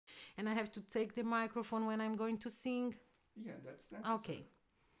And I have to take the microphone when I'm going to sing? Yeah, that's necessary. Okay.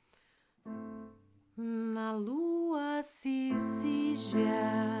 Na lua Sizigia,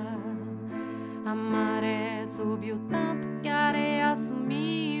 a maré subiu tanto que a areia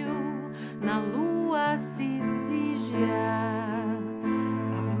sumiu. Na lua Sizigia,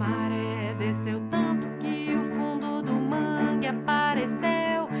 a maré desceu tanto que o fundo do mangue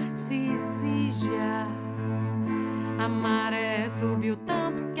apareceu. Sizigia, a maré subiu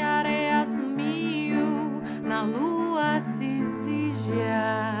tanto que a areia sumiu. Na lua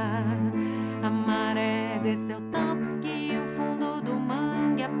Sizigia, a maré desceu tanto que o fundo do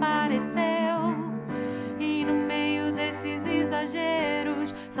mangue apareceu. E no meio desses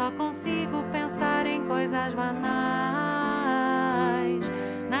exageros só consigo pensar em coisas banais.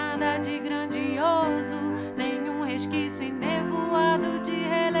 Nada de grandioso, nenhum resquício e nevoado de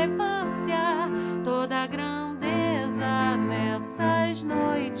relevância. Toda a grandeza nessas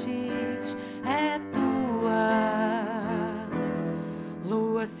noites é tua,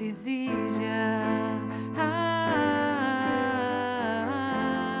 lua Sizigia.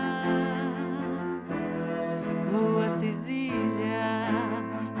 Lua Sizigia.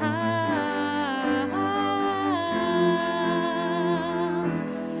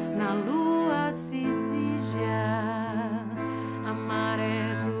 Na lua Sizigia, a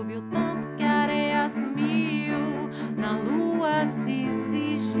maré subiu tanto que a areia sumiu. Na lua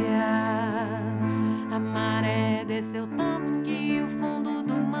Sizigia, a maré desceu tanto que o fundo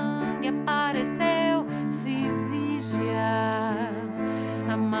do mangue apareceu. Sizigia,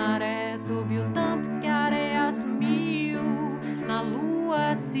 a maré subiu tanto que a areia sumiu. Na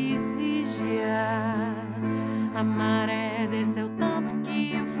lua Sizigia, a maré desceu tanto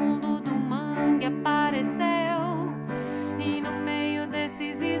que o fundo do mangue apareceu. E no meio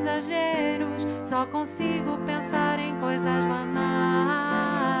desses exageros só consigo pensar em coisas banais.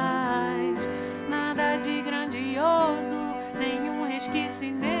 Nada de grandioso, nenhum resquício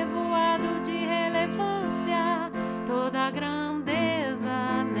e nevoado de relevância. Toda a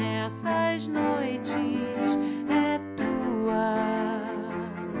grandeza nessas noites é tua,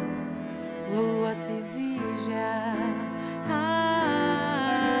 lua Sizigia.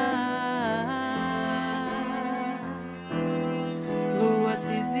 Lua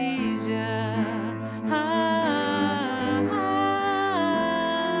Sizigia.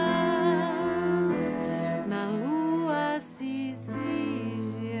 Na lua Sizigia.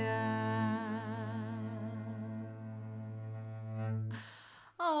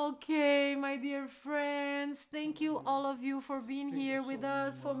 Okay, my dear friends, thank you all of you for being here with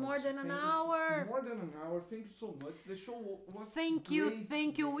us for more than an hour. More than an hour. Thank you so much. The show was Thank great you.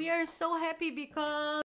 We today. are so happy because